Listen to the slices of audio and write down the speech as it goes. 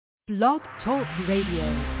Blog Talk Radio.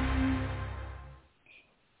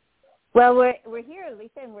 Well, we're here,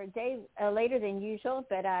 Lisa, and we're a day later than usual,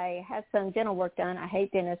 but I had some dental work done. I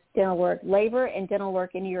hate dental work. Labor and dental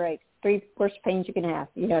work and earaches, 3 worst pains you can have,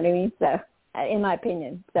 you know what I mean? So, in my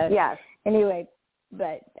opinion. So, yes. Anyway,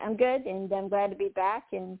 but I'm good, and I'm glad to be back.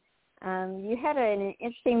 And you had an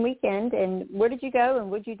interesting weekend, and where did you go, and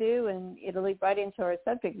what did you do? And it'll lead right into our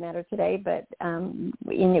subject matter today, but and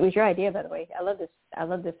it was your idea, by the way. I love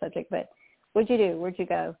this subject, but what did you do? Where'd you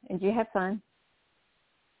go? And did you have fun?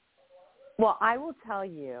 Well, I will tell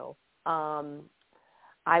you,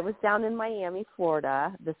 I was down in Miami,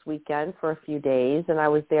 Florida this weekend for a few days, and I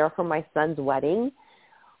was there for my son's wedding.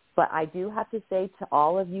 But I do have to say to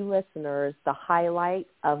all of you listeners, the highlight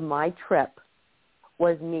of my trip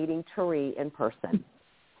was meeting Therese in person.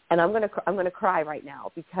 And I'm gonna cry right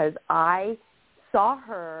now because I saw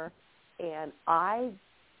her and I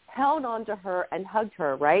held on to her and hugged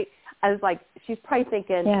her, right? I was like, she's probably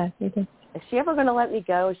thinking, yeah, you did. Is she ever going to let me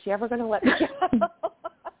go? Is she ever going to let me go?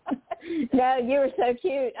 No, you were so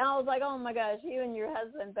cute. I was like, oh my gosh, you and your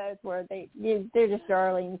husband both were. They're just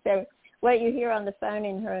darling. So what you hear on the phone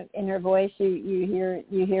in her voice, you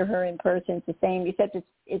hear her in person. It's the same, except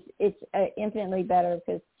it's infinitely better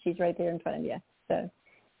because she's right there in front of you. So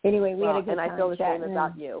anyway, we had a good time. And I feel the same chatting.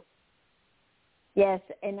 about you. Yes,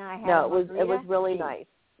 and I had. No, it was really nice.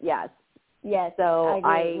 Yes. Yes. So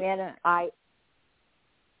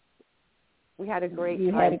we had a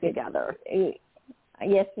great time together.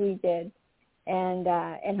 Yes, we did. And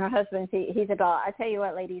her husband, he's a doll. I tell you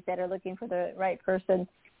what, ladies that are looking for the right person,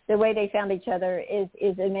 the way they found each other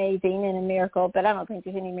is amazing and a miracle. But I don't think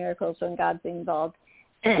there's any miracles when God's involved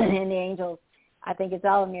and the angels. I think it's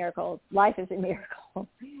all a miracle. Life is a miracle.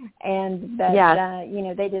 And that,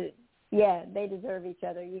 yes. They did. Yeah, they deserve each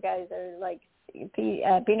other. You guys are like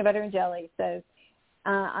peanut butter and jelly. So.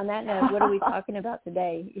 On that note, what are we talking about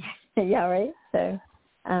today? Yeah, right? So,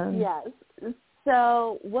 yes.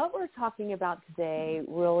 So what we're talking about today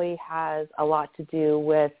really has a lot to do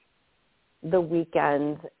with the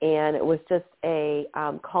weekend, and it was just a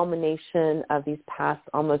culmination of these past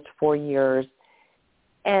almost 4 years.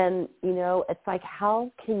 And, it's like,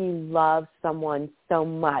 how can you love someone so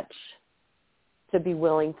much to be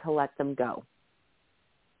willing to let them go?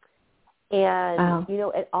 And,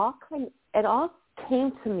 it all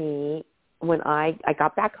came to me when I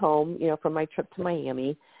got back home, from my trip to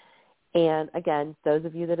Miami. And again, those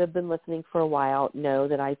of you that have been listening for a while know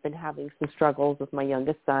that I've been having some struggles with my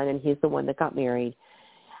youngest son, and he's the one that got married.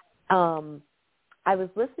 I was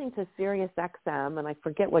listening to Sirius XM, and I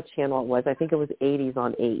forget what channel it was. I think it was 80s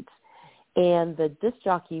on 8. And the disc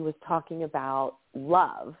jockey was talking about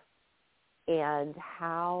love and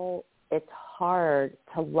how it's hard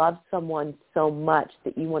to love someone so much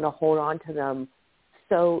that you want to hold on to them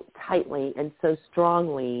so tightly and so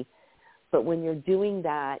strongly, but when you're doing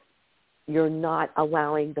that, you're not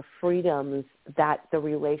allowing the freedoms that the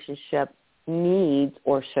relationship needs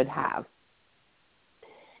or should have.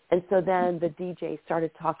 And so then the DJ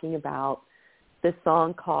started talking about this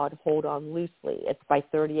song called Hold On Loosely. It's by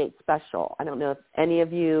 38 Special. I don't know if any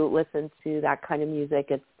of you listen to that kind of music.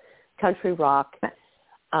 It's country rock.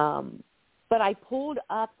 But I pulled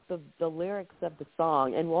up the lyrics of the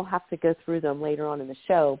song, and we'll have to go through them later on in the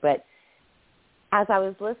show. But as I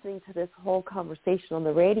was listening to this whole conversation on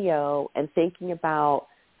the radio and thinking about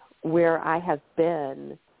where I have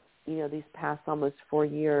been, these past almost 4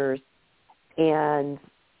 years, and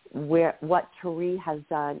what Therese has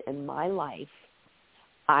done in my life,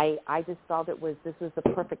 I just felt this was the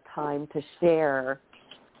perfect time to share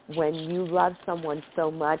when you love someone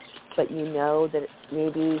so much, but you know that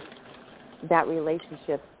maybe that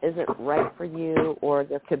relationship isn't right for you, or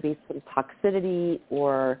there could be some toxicity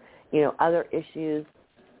or, other issues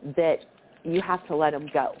that you have to let them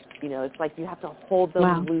go. It's like you have to hold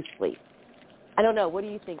them loosely. I don't know. What do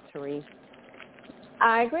you think, Therese?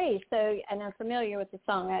 I agree. So, and I'm familiar with the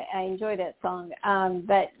song. I enjoy that song.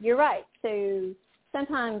 But you're right. So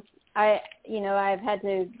sometimes I've had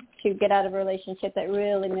to get out of a relationship that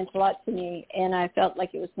really meant a lot to me, and I felt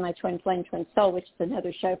like it was my twin flame, twin soul, which is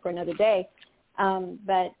another show for another day.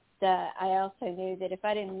 But I also knew that if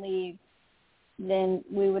I didn't leave, then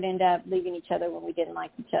we would end up leaving each other when we didn't like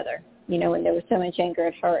each other, when there was so much anger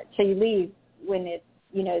at heart. So you leave when it,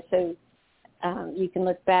 so you can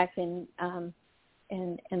look back and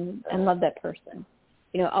love that person,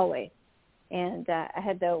 always. And I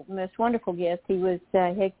had the most wonderful gift. He was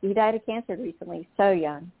he died of cancer recently, so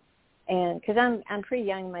young. And because I'm pretty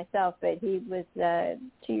young myself, but he was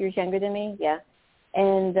 2 years younger than me,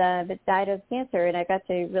 and but died of cancer, and I got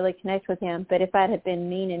to really connect with him. But if I had been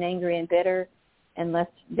mean and angry and bitter, unless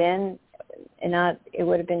then, and not, it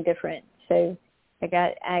would have been different. So I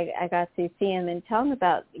got to see him and tell him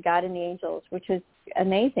about God and the angels, which was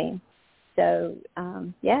amazing. So,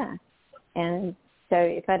 yeah. And so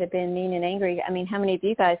if I'd have been mean and angry, I mean, how many of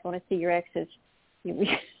you guys want to see your exes? I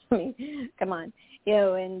mean, come on. You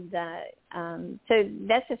know, and so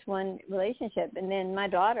that's just one relationship. And then my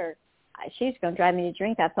daughter, she's going to drive me to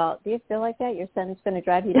drink. I thought, do you feel like that? Your son's going to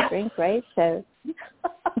drive you to drink, right? So,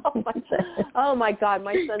 oh my God,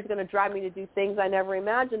 my son's going to drive me to do things I never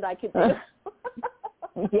imagined I could do.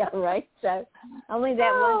 Yeah, right. So only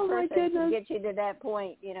that one person can get you to that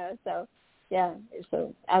point, you know. So, yeah.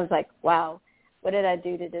 So I was like, wow, what did I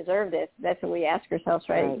do to deserve this? That's what we ask ourselves,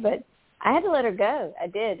 right? But I had to let her go. I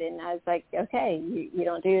did, and I was like, okay, you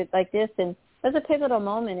don't do it like this. And it was a pivotal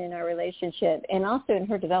moment in our relationship, and also in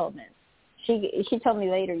her development. She told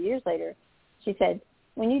me later, years later, she said,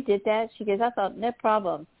 when you did that, she goes, I thought, no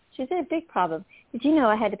problem. She said, a big problem. Did you know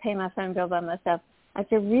I had to pay my phone bill by myself? I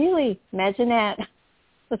said, really? Imagine that.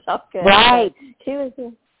 It's all good. Right. So she was,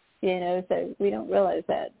 you know, so we don't realize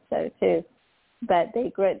that. So too, but they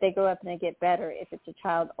grow up and they get better if it's a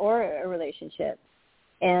child or a relationship.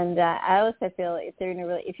 And I also feel if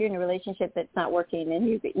you're in a relationship that's not working and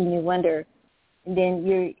you wonder,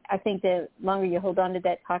 then I think the longer you hold on to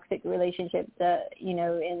that toxic relationship, you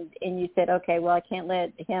know, and you said, okay, well, I can't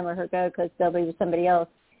let him or her go because they'll be with somebody else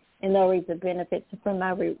and they'll reap the benefits from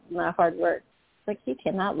my hard work. Like, you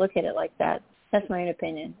cannot look at it like that. That's my own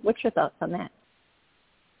opinion. What's your thoughts on that?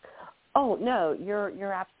 Oh, no,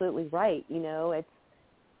 you're absolutely right. You know,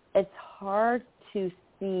 it's hard to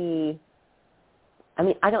see. I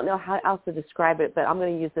mean, I don't know how else to describe it, but I'm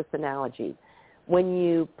going to use this analogy. When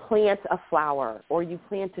you plant a flower or you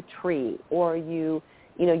plant a tree or you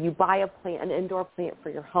buy an indoor plant for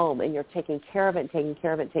your home and you're taking care of it,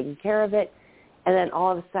 and then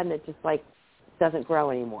all of a sudden it just like doesn't grow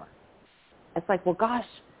anymore. It's like, well, gosh,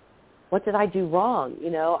 what did I do wrong? You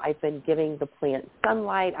know, I've been giving the plant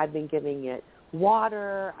sunlight. I've been giving it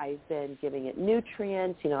water. I've been giving it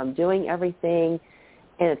nutrients. You know, I'm doing everything,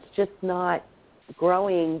 and it's just not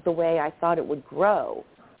growing the way I thought it would grow.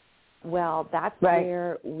 Well, that's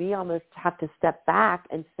where we almost have to step back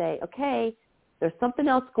and say, okay, there's something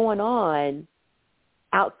else going on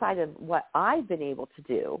outside of what I've been able to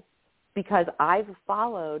do, because I've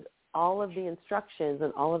followed all of the instructions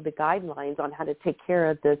and all of the guidelines on how to take care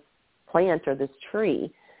of this plant or this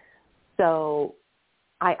tree. So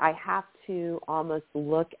I have to almost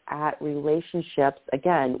look at relationships,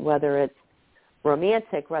 again, whether it's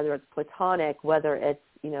romantic, whether it's platonic, whether it's,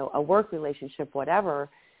 you know, a work relationship, whatever,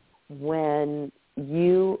 when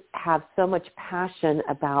you have so much passion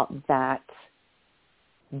about that,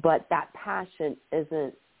 but that passion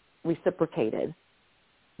isn't reciprocated,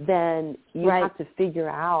 then you have to figure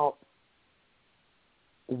out,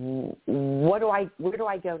 where do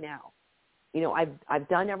I go now? You know, I've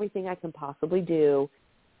done everything I can possibly do.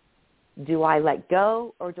 Do I let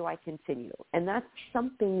go or do I continue? And that's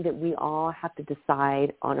something that we all have to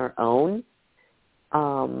decide on our own.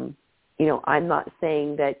 You know, I'm not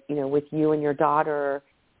saying that, you know, with you and your daughter,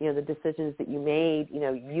 you know, the decisions that you made, you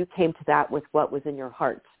know, you came to that with what was in your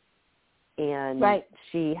heart. And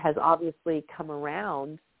she has obviously come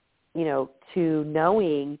around, you know, to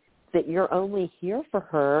knowing that you're only here for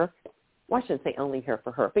her. Well, I shouldn't say only here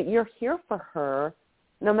for her, but you're here for her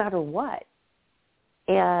no matter what.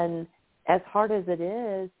 And as hard as it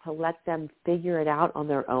is to let them figure it out on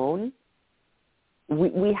their own,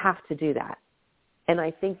 we have to do that. And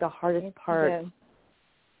I think the hardest part,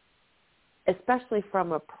 especially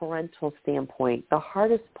from a parental standpoint, the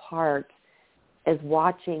hardest part is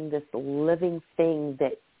watching this living thing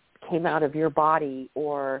that came out of your body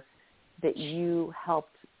or that you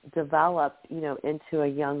helped develop, you know, into a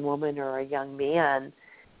young woman or a young man,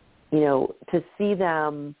 you know, to see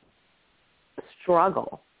them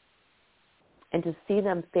struggle and to see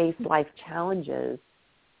them face life challenges.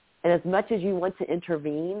 And as much as you want to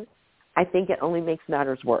intervene, I think it only makes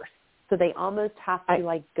matters worse. So they almost have to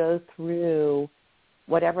like go through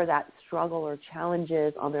whatever that struggle or challenge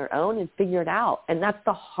is on their own and figure it out. And that's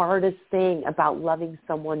the hardest thing about loving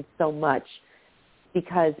someone so much,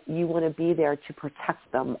 because you want to be there to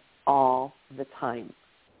protect them all the time.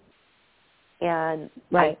 And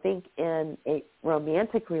I think in a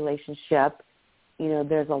romantic relationship, you know,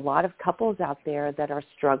 there's a lot of couples out there that are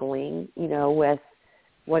struggling, you know, with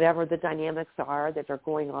whatever the dynamics are that are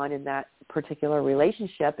going on in that particular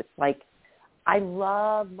relationship. It's like, I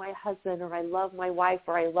love my husband or I love my wife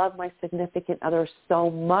or I love my significant other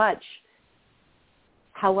so much.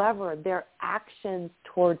 However, their actions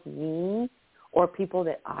towards me or people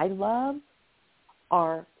that I love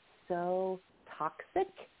are so toxic,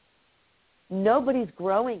 nobody's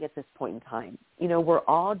growing at this point in time. We're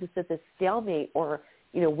all just at this stalemate, or,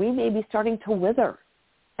 we may be starting to wither.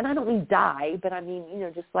 And I don't mean die, but I mean,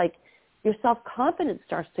 just like your self-confidence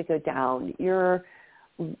starts to go down. Your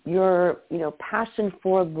passion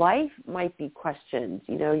for life might be questioned.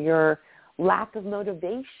 Your lack of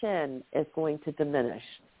motivation is going to diminish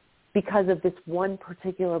because of this one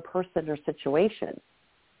particular person or situation.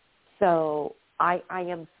 So I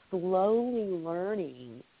am slowly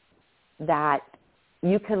learning that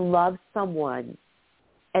you can love someone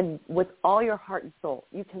and with all your heart and soul.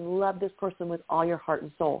 You can love this person with all your heart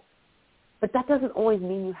and soul. But that doesn't always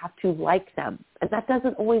mean you have to like them. And that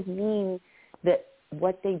doesn't always mean that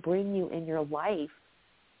what they bring you in your life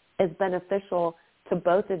is beneficial to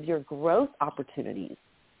both of your growth opportunities.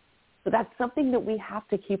 So that's something that we have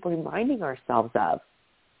to keep reminding ourselves of.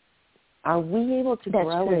 Are we able to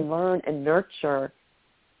grow and learn and nurture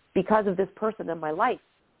because of this person in my life?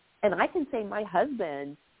 And I can say my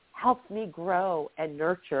husband helps me grow and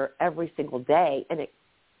nurture every single day. And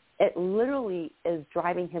it literally is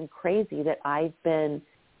driving him crazy that I've been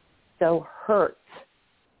so hurt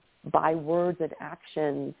by words and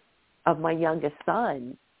actions of my youngest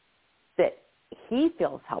son that he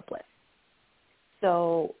feels helpless.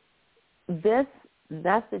 So this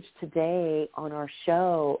message today on our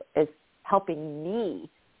show is helping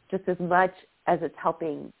me just as much as it's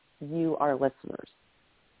helping you, our listeners.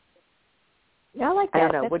 Yeah, I like that. I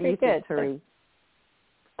don't know. That's what do you think, Therese?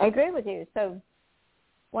 I agree with you. So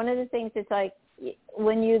one of the things is like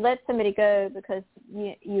when you let somebody go because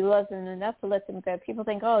you love them enough to let them go, people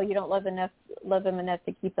think, oh, you don't love them enough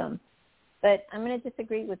to keep them. But I'm going to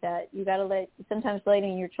disagree with that. You got to sometimes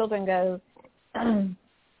letting your children go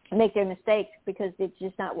make their mistakes because it's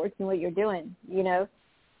just not working what you're doing,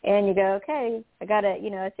 And you go, okay, I got to,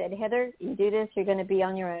 I said, Heather, you do this, you're going to be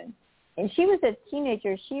on your own. And she was a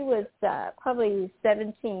teenager. She was probably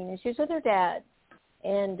 17, and she was with her dad.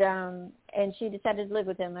 And she decided to live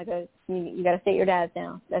with him. I go, you got to stay at your dad's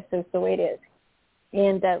now. That's just the way it is.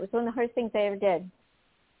 And it was one of the hardest things I ever did.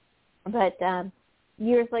 But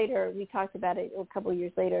years later, we talked about it a couple of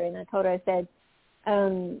years later, and I told her, I said,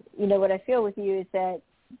 what I feel with you is that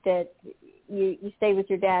you stay with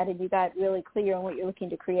your dad and you got really clear on what you're looking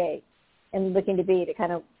to create and looking to be, the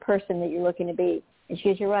kind of person that you're looking to be. And she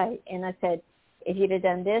goes, you're right. And I said, if you'd have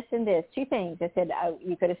done this and this, two things, I said,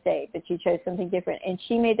 you could have stayed, but you chose something different. And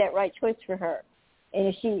she made that right choice for her.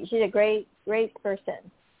 And she's a great, great person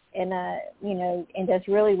and, and does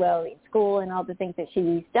really well in school and all the things that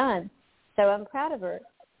she's done. So I'm proud of her.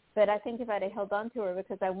 But I think if I'd have held on to her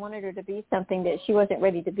because I wanted her to be something that she wasn't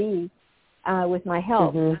ready to be with my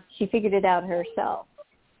help, she figured it out herself.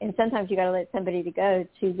 And sometimes you got to let somebody go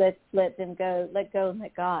to let them go, let go and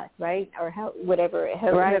let God, right? Or whatever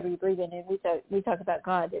you believe in. And we talk about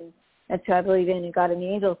God, and that's who I believe in, and God and the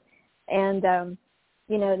angels. And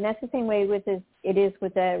and that's the same way it is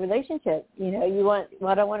with a relationship. I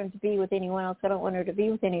don't want her to be with anyone else. I don't want her to be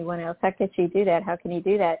with anyone else. How can she do that? How can you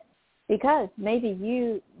do that? Because maybe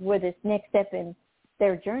you were this next step in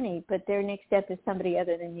their journey, but their next step is somebody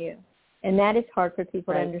other than you, and that is hard for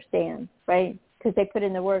people to understand, right? Because they put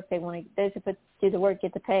in the work, those who do the work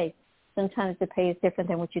get the pay. Sometimes the pay is different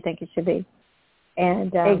than what you think it should be.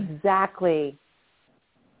 And exactly.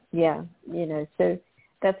 Yeah, so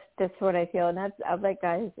that's what I feel. And I've let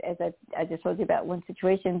guys, as I just told you about one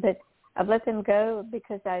situation, but I've let them go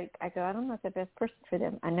because I go, I'm not the best person for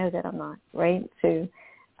them. I know that I'm not, right? So,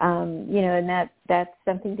 and that's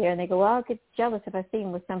something there. And they go, well, I'll get jealous if I see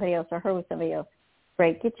him with somebody else or her with somebody else.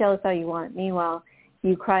 Great, get jealous all you want. Meanwhile,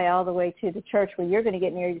 you cry all the way to the church where you're going to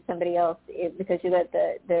get married to somebody else because you let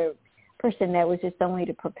the person that was just only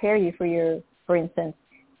to prepare you for instance,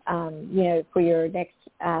 for your next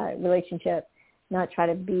relationship, not try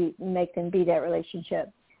to make them be that relationship.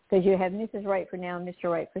 Because you have Mrs. Right for now and Mr.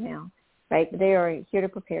 Right for now, right? But they are here to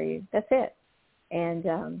prepare you. That's it.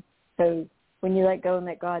 And so when you let go and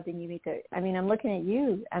let God, then you meet I'm looking at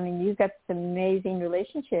you. You've got this amazing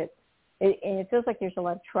relationship. And it feels like there's a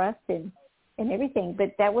lot of trust and everything,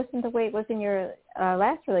 but that wasn't the way it was in your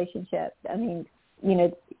last relationship.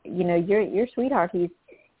 Your sweetheart,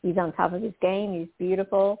 he's on top of his game. He's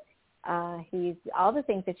beautiful. He's all the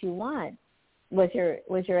things that you want. Was your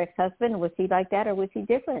ex-husband, was he like that or was he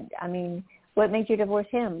different? What made you divorce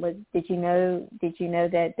him? Did you know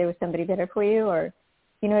that there was somebody better for you, or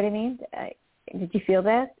you know what I mean? Did you feel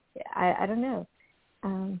that? I don't know.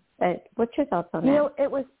 But what's your thoughts on that?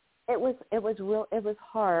 It was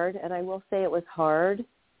hard, and I will say it was hard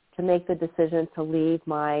to make the decision to leave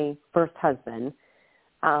my first husband.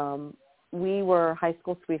 we were high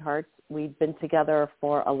school sweethearts. We'd been together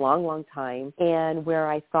for a long, long time. And where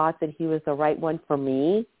I thought that he was the right one for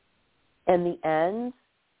me, in the end,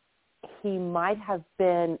 he might have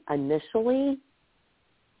been initially,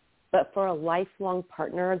 but for a lifelong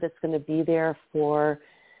partner that's going to be there for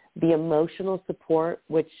the emotional support,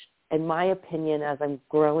 which in my opinion, as I'm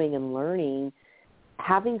growing and learning,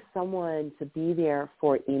 having someone to be there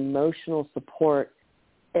for emotional support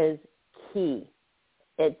is key.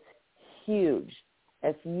 It's huge.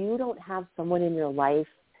 If you don't have someone in your life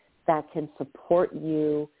that can support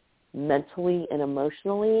you mentally and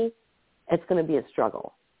emotionally, it's going to be a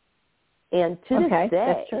struggle. And to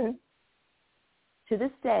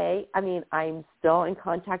this day, I mean, I'm still in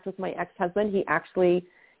contact with my ex-husband. He actually,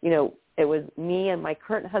 it was me and my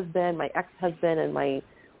current husband, my ex-husband, and my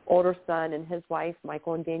older son and his wife,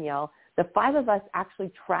 Michael and Danielle. The 5 of us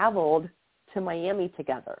actually traveled to Miami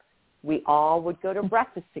together. We all would go to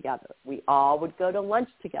breakfast together. We all would go to lunch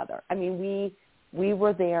together. I mean, we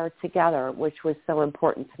were there together, which was so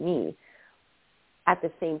important to me. At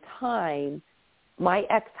the same time, my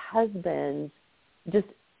ex-husband just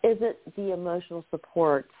isn't the emotional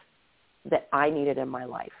support that I needed in my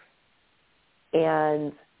life.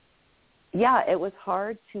 And, yeah, it was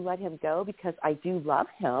hard to let him go because I do love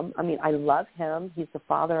him. I mean, I love him. He's the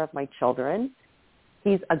father of my children.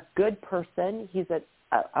 He's a good person. He's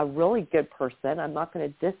a really good person. I'm not going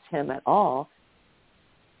to diss him at all.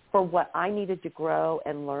 For what I needed to grow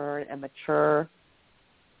and learn and mature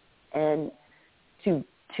and to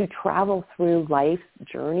travel through life's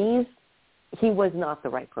journeys, he was not the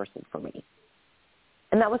right person for me.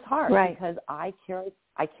 And that was hard because I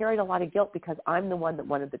carried a lot of guilt because I'm the one that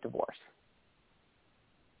wanted the divorce.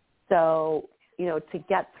 So, to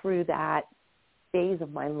get through that phase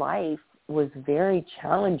of my life was very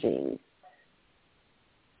challenging.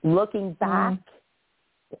 Looking back,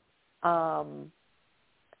 I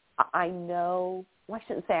know, well, I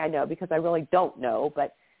shouldn't say I know because I really don't know,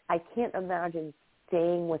 but I can't imagine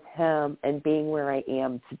staying with him and being where I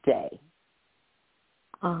am today.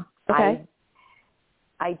 Okay.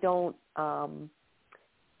 I don't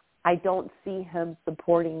see him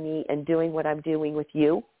supporting me and doing what I'm doing with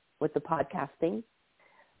you, with the podcasting,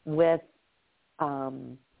 with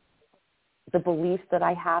the beliefs that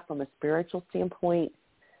I have from a spiritual standpoint,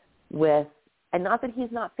 and not that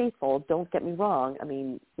he's not faithful, don't get me wrong. I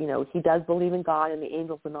mean, he does believe in God and the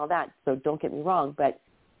angels and all that, so don't get me wrong, but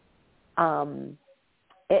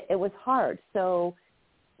it was hard. So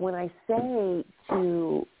when I say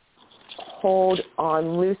to hold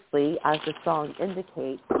on loosely, as the song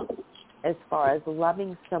indicates, as far as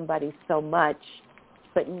loving somebody so much,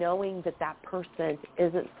 but knowing that that person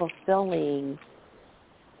isn't fulfilling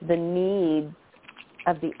the needs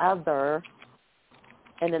of the other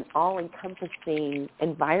in an all-encompassing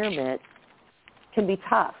environment can be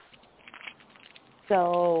tough.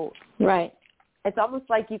 So it's almost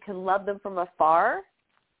like you can love them from afar,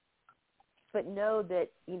 but know that,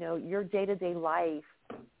 your day-to-day life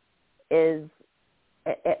is,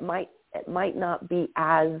 it might not be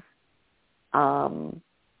as,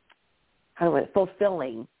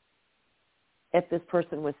 fulfilling if this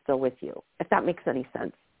person was still with you, if that makes any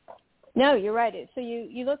sense. No, you're right. So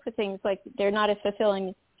you look for things like they're not as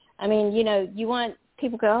fulfilling. I mean, you want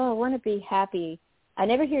people go, I want to be happy. I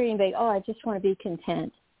never hear anybody, I just want to be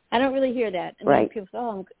content. I don't really hear that. I mean, people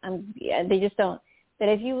say, they just don't. But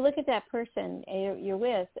if you look at that person you're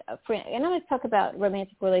with, a friend, and I'm going to talk about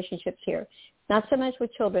romantic relationships here, not so much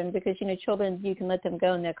with children because, children, you can let them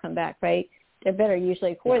go and they'll come back, right? They're better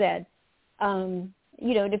usually for that. And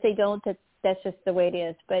if they don't, that's just the way it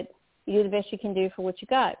is. But you do the best you can do for what you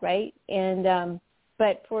got, right? And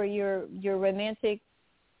but for your romantic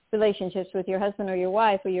relationships with your husband or your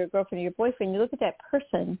wife or your girlfriend or your boyfriend, you look at that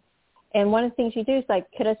person, and one of the things you do is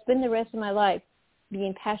like, could I spend the rest of my life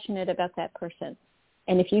being passionate about that person?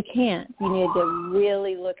 And if you can't, you need to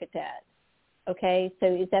really look at that. Okay, so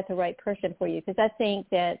is that the right person for you? Because I think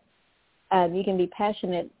that you can be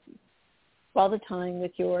passionate all the time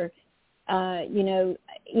with your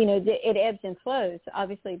it ebbs and flows,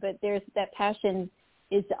 obviously, but there's that passion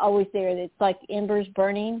is always there. It's like embers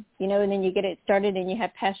burning, and then you get it started and you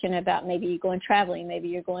have passion about maybe you're going traveling, maybe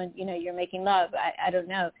you're going, you're making love. I don't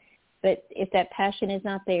know. But if that passion is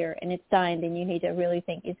not there and it's dying, then you need to really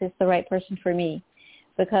think, is this the right person for me?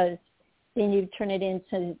 Because then you turn it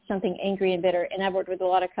into something angry and bitter. And I've worked with a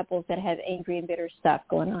lot of couples that have angry and bitter stuff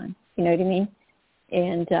going on. You know what I mean?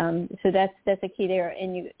 And so that's a key there.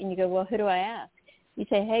 And you go, well, who do I ask? You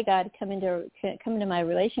say, hey, God, come into my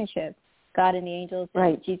relationship. God and the angels,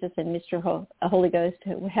 and Jesus and Mr. Holy Ghost,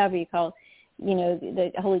 however you call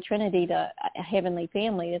the Holy Trinity, the heavenly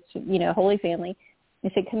family, it's, Holy Family.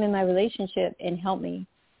 I said, come in my relationship and help me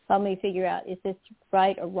figure out, is this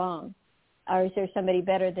right or wrong? Or is there somebody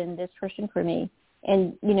better than this person for me?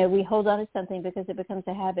 And, we hold on to something because it becomes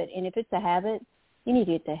a habit. And if it's a habit, you need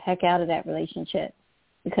to get the heck out of that relationship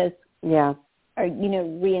because, or,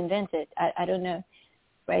 reinvent it. I don't know,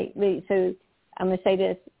 right? So I'm going to say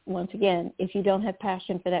this once again. If you don't have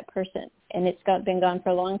passion for that person and it's been gone for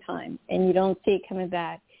a long time and you don't see it coming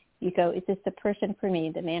back, you go, is this the person for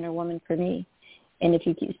me, the man or woman for me? And if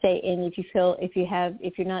you say, and if you feel, if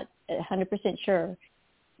you're not 100% sure,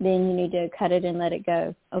 then you need to cut it and let it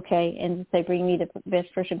go, okay? And say, bring me the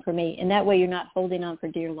best person for me. And that way you're not holding on for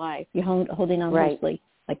dear life. You're holding on loosely,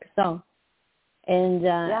 like the song. And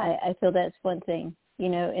I feel that's one thing,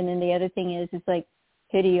 And then the other thing is, it's like,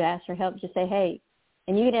 who do you ask for help? Just say, hey.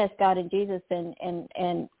 And you can ask God and Jesus and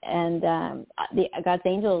God's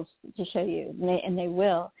angels to show you, and they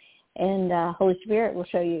will. And Holy Spirit will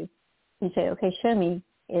show you. And say, okay, show me,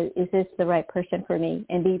 is this the right person for me?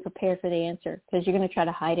 And be prepared for the answer, because you're going to try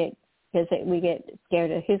to hide it because we get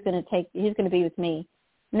scared of who's going to be with me.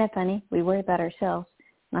 Isn't that funny? We worry about ourselves,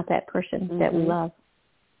 not that person that we love.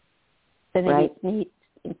 So maybe it's neat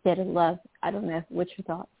instead of love. I don't know. What's your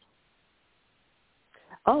thoughts?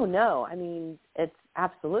 Oh, no. I mean, it's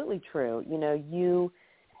absolutely true.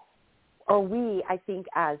 We, I think,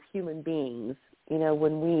 as human beings,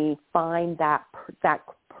 when we find that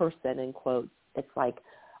person, in quotes, it's like,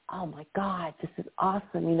 oh my God, this is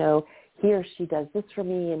awesome. He or she does this for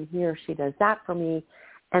me and he or she does that for me.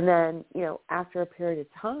 And then, after a period of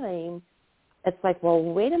time, it's like, well,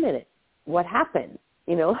 wait a minute, what happened?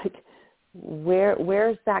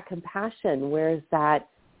 Where's that compassion? Where's that,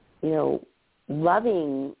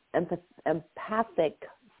 loving, empathic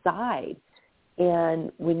side?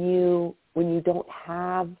 And when you don't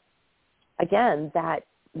have, again, that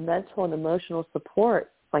mental and emotional support,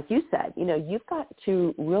 like you said, you've got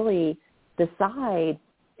to really decide,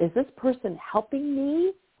 is this person helping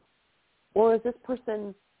me or is this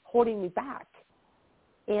person holding me back?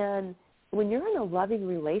 And when you're in a loving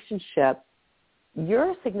relationship,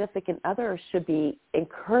 your significant other should be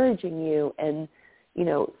encouraging you and,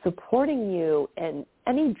 supporting you in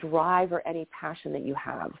any drive or any passion that you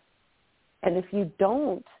have. And if you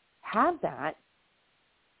don't have that,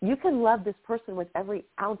 you can love this person with every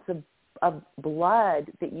ounce of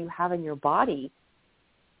blood that you have in your body.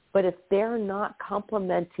 But if they're not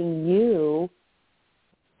complimenting you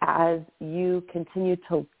as you continue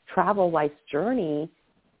to travel life's journey,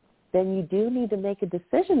 then you do need to make a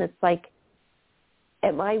decision. It's like,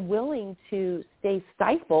 am I willing to stay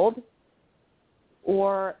stifled,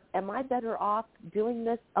 or am I better off doing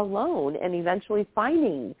this alone and eventually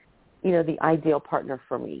finding, the ideal partner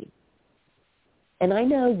for me? And I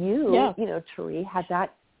know you, Therese,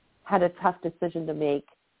 had a tough decision to make,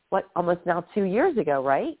 almost now 2 years ago,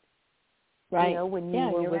 right? Right. When you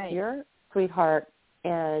were with your sweetheart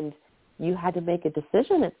and you had to make a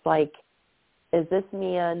decision, it's like, is this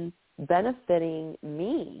man benefiting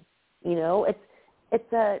me?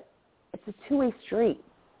 It's a two-way street.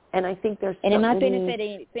 And I think there's am I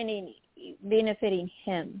benefiting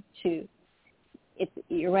him too?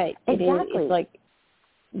 You're right. Exactly. It's like,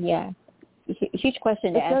 huge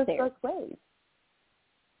question to ask there. It goes both ways.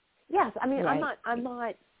 Yes, I mean, right. I'm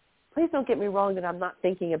not, please don't get me wrong that I'm not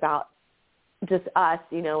thinking about just us,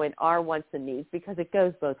 and our wants and needs, because it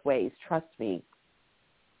goes both ways, trust me.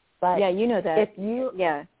 But you know that. If you,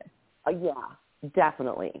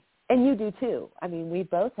 definitely. And you do too. I mean, we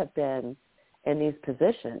both have been in these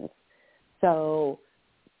positions. So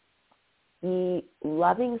be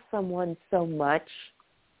loving someone so much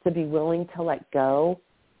to be willing to let go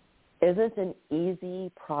isn't an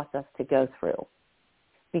easy process to go through,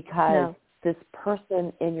 because this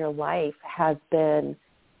person in your life has been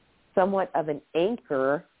somewhat of an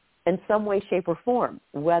anchor in some way, shape, or form,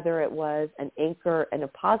 whether it was an anchor in a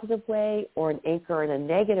positive way or an anchor in a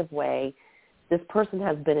negative way. This person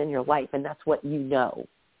has been in your life, and that's what you know.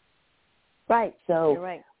 Right. So you're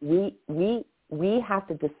right. we have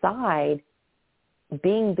to decide,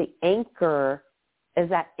 being the anchor, is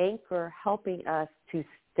that anchor helping us to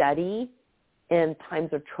steady in times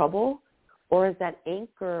of trouble, or is that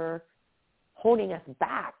anchor holding us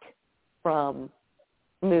back from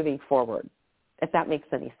moving forward, if that makes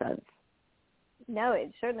any sense? No,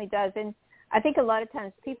 it certainly does. And I think a lot of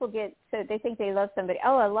times people they think they love somebody.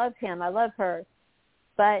 Oh, I love him, I love her.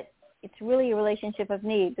 But it's really a relationship of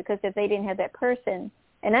need, because if they didn't have that person,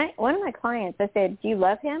 and one of my clients, I said, do you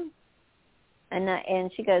love him?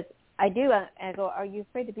 And she goes, I do. I go, are you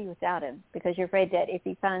afraid to be without him? Because you're afraid that if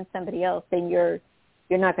he finds somebody else, then you're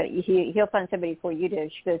you're not going to, he'll find somebody for you to.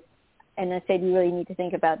 She goes, and I said, you really need to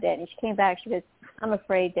think about that. And she came back, she goes, I'm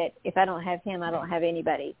afraid that if I don't have him, I don't have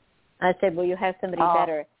anybody. I said, well, you'll have somebody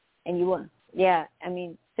better, and you won't. Yeah, I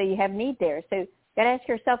mean, so you have need there. So you got to ask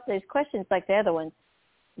yourself those questions like the other ones.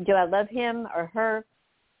 Do I love him or her,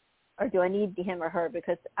 or do I need him or her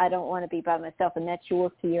because I don't want to be by myself, and that's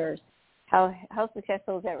yours to yours. How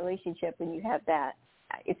successful is that relationship when you have that?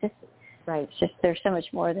 It's just right. It's just there's so much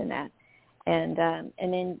more than that. And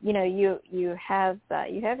then you have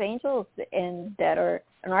angels and that are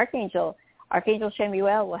an archangel. Archangel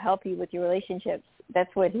Chamuel will help you with your relationships.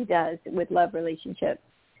 That's what he does with love relationships,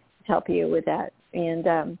 to help you with that. And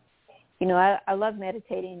I love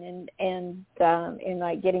meditating and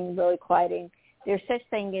like getting really quieting. There's such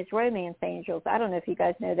thing as romance angels. I don't know if you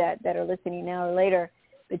guys know that are listening now or later,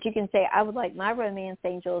 but you can say, I would like my romance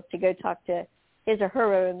angels to go talk to his or her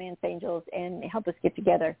romance angels and help us get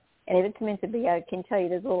together. And if it's meant to be, I can tell you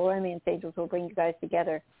those little romance angels will bring you guys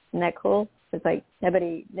together. Isn't that cool? It's like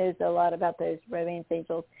nobody knows a lot about those romance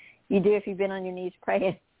angels. You do if you've been on your knees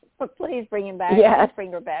praying. Please bring him back. Yes. Please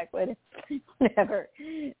bring her back. Whatever.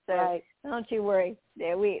 So right. Don't you worry.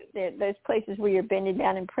 Those places where you're bending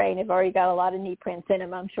down and praying have already got a lot of knee prints in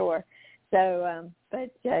them, I'm sure. So,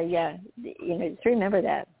 just remember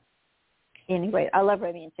that. Anyway, I love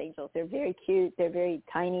romance angels. They're very cute. They're very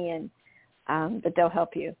tiny, and but they'll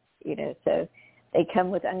help you. So they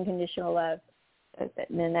come with unconditional love, and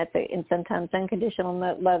then and sometimes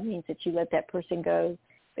unconditional love means that you let that person go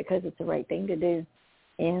because it's the right thing to do.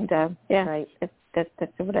 And right. That's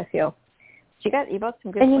what I feel. You brought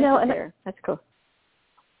some good points there. That's cool.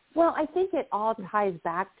 Well, I think it all ties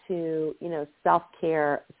back to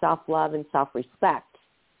self-care, self-love, and self-respect.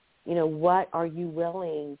 What are you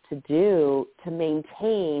willing to do to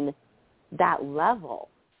maintain that level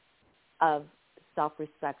of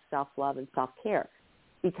self-respect, self-love, and self-care?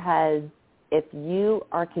 Because if you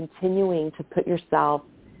are continuing to put yourself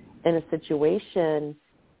in a situation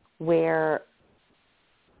where,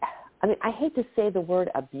 I hate to say the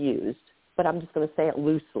word abused, but I'm just going to say it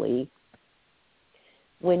loosely.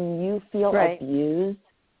 When you feel abused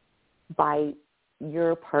by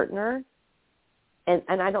your partner,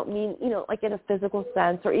 and I don't mean, like in a physical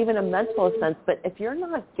sense or even a mental sense, but if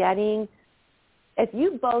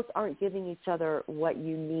you both aren't giving each other what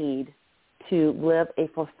you need to live a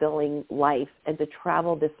fulfilling life and to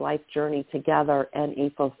travel this life journey together in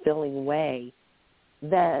a fulfilling way,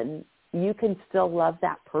 then you can still love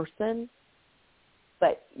that person,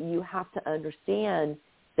 but you have to understand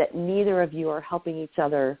that neither of you are helping each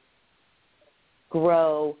other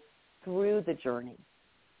grow through the journey.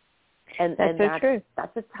 And that's true.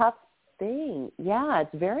 That's a tough thing. Yeah,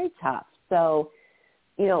 it's very tough. So,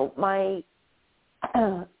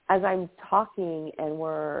 as I'm talking and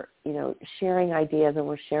we're, sharing ideas and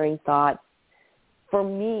we're sharing thoughts, for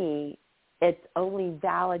me, it's only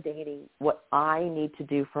validating what I need to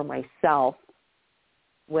do for myself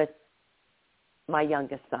with my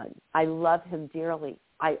youngest son. I love him dearly.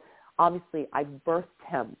 I've birthed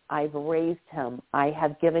him. I've raised him. I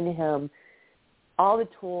have given him all the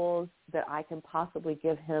tools that I can possibly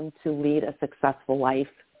give him to lead a successful life.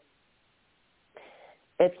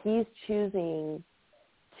 If he's choosing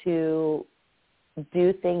to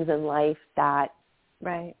do things in life that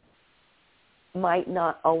might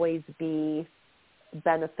not always be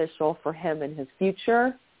beneficial for him in his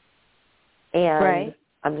future, and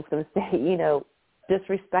I'm just going to say,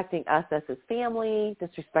 disrespecting us as his family,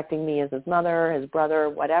 disrespecting me as his mother, his brother,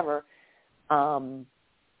 whatever. And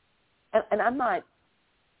I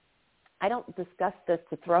don't discuss this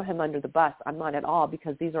to throw him under the bus. I'm not at all,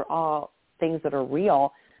 because these are all things that are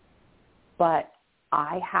real. But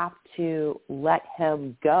I have to let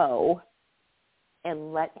him go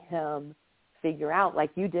and let him figure out,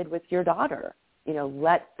 like you did with your daughter,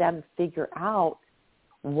 let them figure out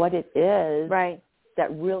what it is that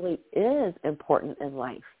really is important in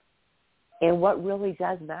life and what really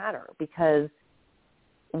does matter. Because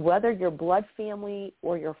whether you're blood family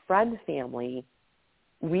or your friend family,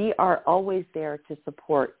 we are always there to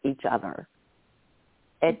support each other.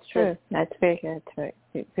 It's true. That's very good. That's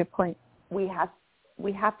right. Good point. We have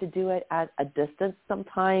to do it at a distance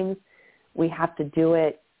sometimes. We have to do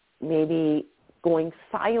it maybe going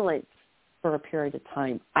silent for a period of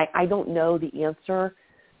time. I don't know the answer.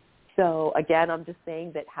 So, again, I'm just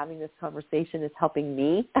saying that having this conversation is helping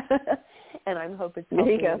me, and I hope it's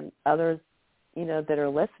helping others, that are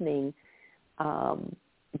listening.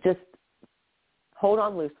 Just hold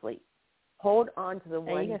on loosely. Hold on to the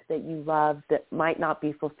ones that you love that might not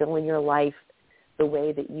be fulfilling your life the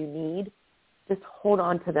way that you need. Just hold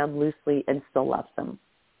on to them loosely and still love them.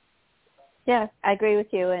 Yeah, I agree with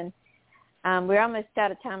you. And we're almost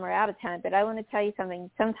out of time. We're out of time. But I want to tell you something.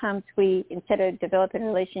 Sometimes we, instead of developing a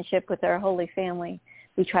relationship with our Holy Family,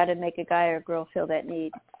 we try to make a guy or a girl feel that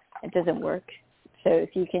need. It doesn't work. So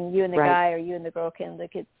if you can, you and the guy or you and the girl can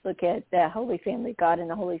look at the Holy Family, God and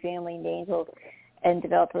the Holy Family and the angels, and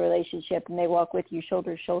develop a relationship, and they walk with you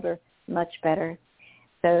shoulder to shoulder, much better.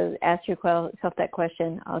 So ask yourself that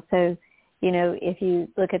question. Also, if you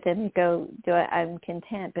look at them and go, I'm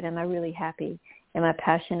content, but am I really happy? Am I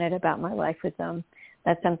passionate about my life with them?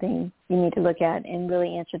 That's something you need to look at and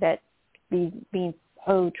really answer that, being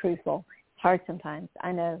so truthful. It's hard sometimes,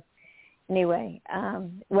 I know. Anyway,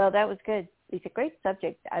 well, that was good. It's a great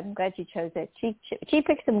subject. I'm glad you chose it. She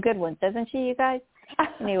picks some good ones, doesn't she, you guys?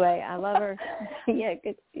 Anyway, I love her. Yeah,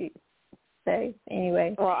 good. So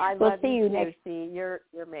anyway, well, we'll see you next. You're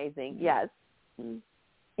amazing. Yes.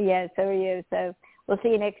 Yeah, so are you. So we'll see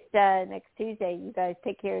you next Tuesday. You guys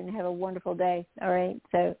take care and have a wonderful day. All right.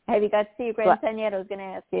 So have you got to see your grandson yet? I was going to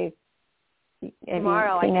ask you.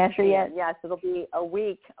 Tomorrow, I can see yet? Yes, it'll be a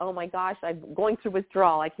week. Oh my gosh, I'm going through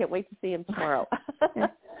withdrawal. I can't wait to see him tomorrow.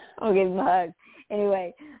 I'll give him a hug.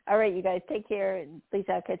 Anyway, all right, you guys take care, and please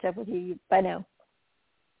I'll catch up with you. Bye now.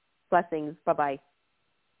 Blessings. Bye-bye.